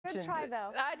mentioned. Good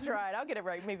try, though. I tried. I'll get it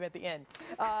right maybe at the end.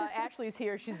 Ashley's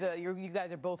here. She's you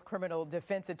guys are both criminal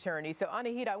defense attorneys. So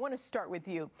Anahita, I want to start with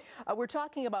you. We're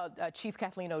talking about Chief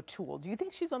Kathleen O'Toole. Do you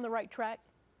think she's on the right track?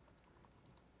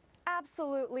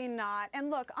 Absolutely not.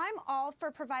 And look, I'm all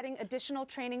for providing additional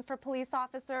training for police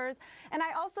officers. And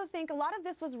I also think a lot of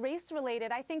this was race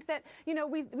related. I think that, you know,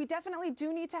 we definitely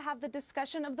do need to have the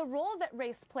discussion of the role that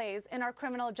race plays in our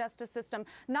criminal justice system,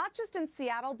 not just in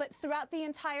Seattle, but throughout the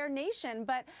entire nation.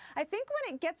 But I think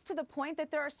when it gets to the point that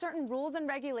there are certain rules and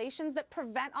regulations that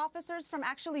prevent officers from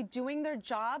actually doing their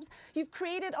jobs, you've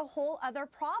created a whole other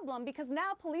problem, because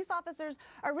now police officers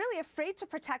are really afraid to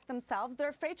protect themselves. They're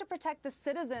afraid to protect the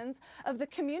citizens of the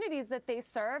communities that they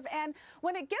serve. And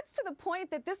when it gets to the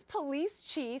point that this police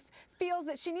chief feels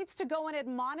that she needs to go and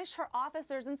admonish her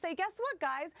officers and say, guess what,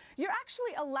 guys, you're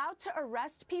actually allowed to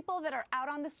arrest people that are out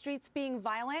on the streets being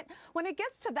violent. When it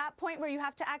gets to that point where you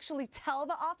have to actually tell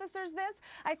the officers this,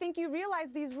 I think you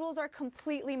realize these rules are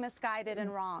completely misguided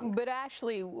and wrong. But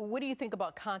Ashley, what do you think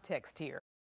about context here?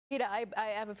 I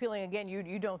have a feeling, again,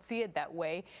 you don't see it that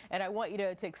way, and I want you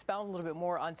to expound a little bit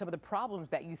more on some of the problems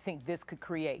that you think this could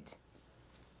create.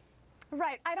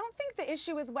 Right. I don't think the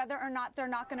issue is whether or not they're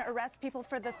not going to arrest people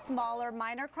for the smaller,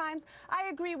 minor crimes. I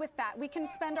agree with that. We can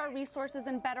spend our resources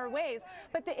in better ways.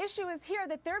 But the issue is here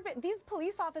that these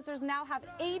police officers now have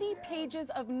 80 pages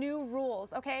of new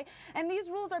rules, okay? And these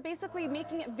rules are basically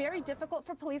making it very difficult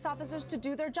for police officers to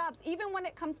do their jobs, even when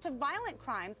it comes to violent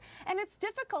crimes. And it's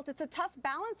difficult. It's a tough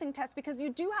balancing test, because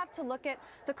you do have to look at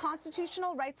the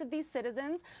constitutional rights of these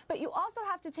citizens, but you also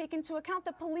have to take into account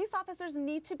that police officers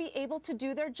need to be able to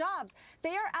do their jobs.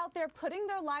 They are out there putting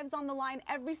their lives on the line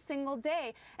every single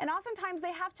day, and oftentimes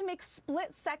they have to make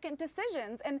split-second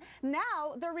decisions, and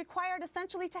now they're required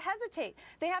essentially to hesitate.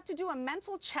 They have to do a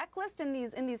mental checklist in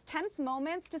these tense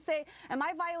moments to say, am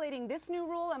I violating this new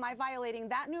rule? Am I violating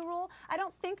that new rule? I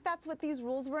don't think that's what these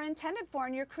rules were intended for,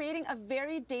 and you're creating a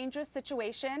very dangerous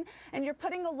situation, and you're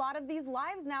putting a lot of these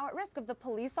lives now at risk, of the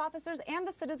police officers and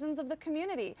the citizens of the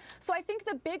community. So I think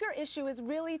the bigger issue is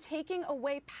really taking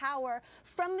away power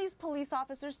from these police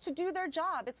officers to do their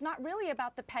job. It's not really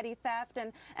about the petty theft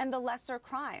and the lesser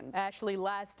crimes. Ashley,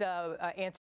 last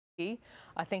answer.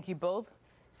 I thank you both.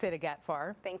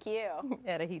 Sedaghatfar. Thank you.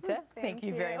 Anahita, thank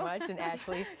you very much. And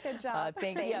Ashley, good job.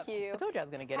 Thank you. I told you I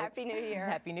was going to get it. Happy New Year.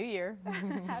 Happy New Year.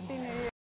 Happy New Year.